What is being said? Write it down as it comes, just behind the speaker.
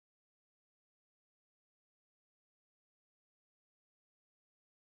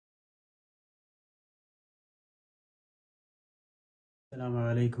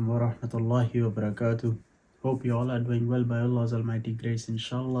Assalamu alaikum warahmatuallahi wabarakatu. Hope you all are doing well by Allah's almighty grace,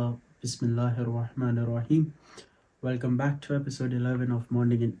 inshallah. Bismillahir Rahmanir Rahim. Welcome back to episode 11 of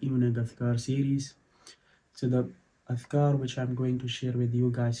Morning and Evening Adhkar series. So the Adhkar which I'm going to share with you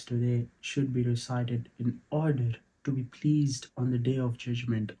guys today should be recited in order to be pleased on the day of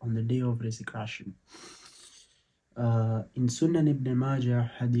judgment, on the day of resurrection. In Sunan ibn Majah,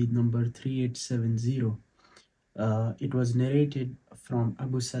 hadith number 3870, it was narrated from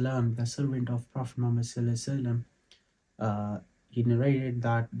Abu Salam, the servant of Prophet Muhammad Sallallahu Alaihi Wasallam. He narrated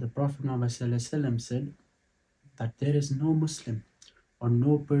that the Prophet Muhammad Sallallahu Alaihi Wasallam said that there is no Muslim or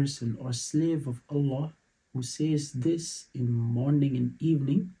no person or slave of Allah who says this in morning and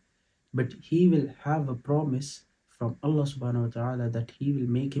evening, but he will have a promise from Allah subhanahu wa ta'ala that he will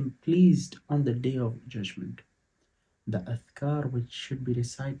make him pleased on the day of judgment. The adhkar which should be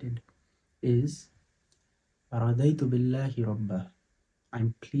recited is Radaitu billahi rabba.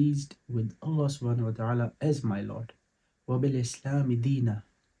 I'm pleased with Allah subhanahu wa ta'ala as my Lord. Wabil Islami deena.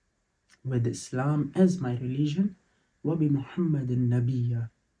 With Islam as my religion. Wabi Muhammadin nabiyya.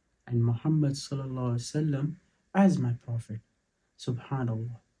 And Muhammad sallallahu alaihi wasallam as my prophet.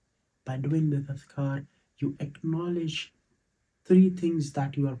 Subhanallah. By doing the adhkar, you acknowledge three things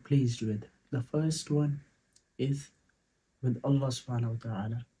that you are pleased with. The first one is with Allah subhanahu wa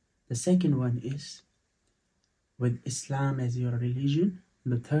ta'ala. The second one is with Islam as your religion.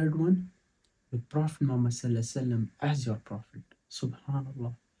 The third one, with Prophet Muhammad Sallallahu Alaihi Wasallam as your prophet.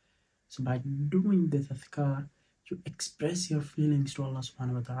 Subhanallah. So by doing this adhkar, you express your feelings to Allah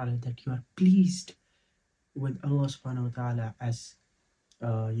subhanahu wa ta'ala that you are pleased with Allah subhanahu wa ta'ala as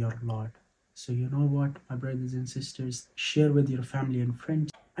your Lord. So you know what, my brothers and sisters, share with your family and friends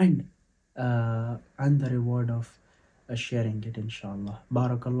and the reward of sharing it, inshallah.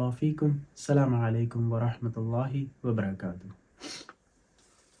 Barakallahu feekum. Assalamu alaikum warahmatuallahi wabarakatuh.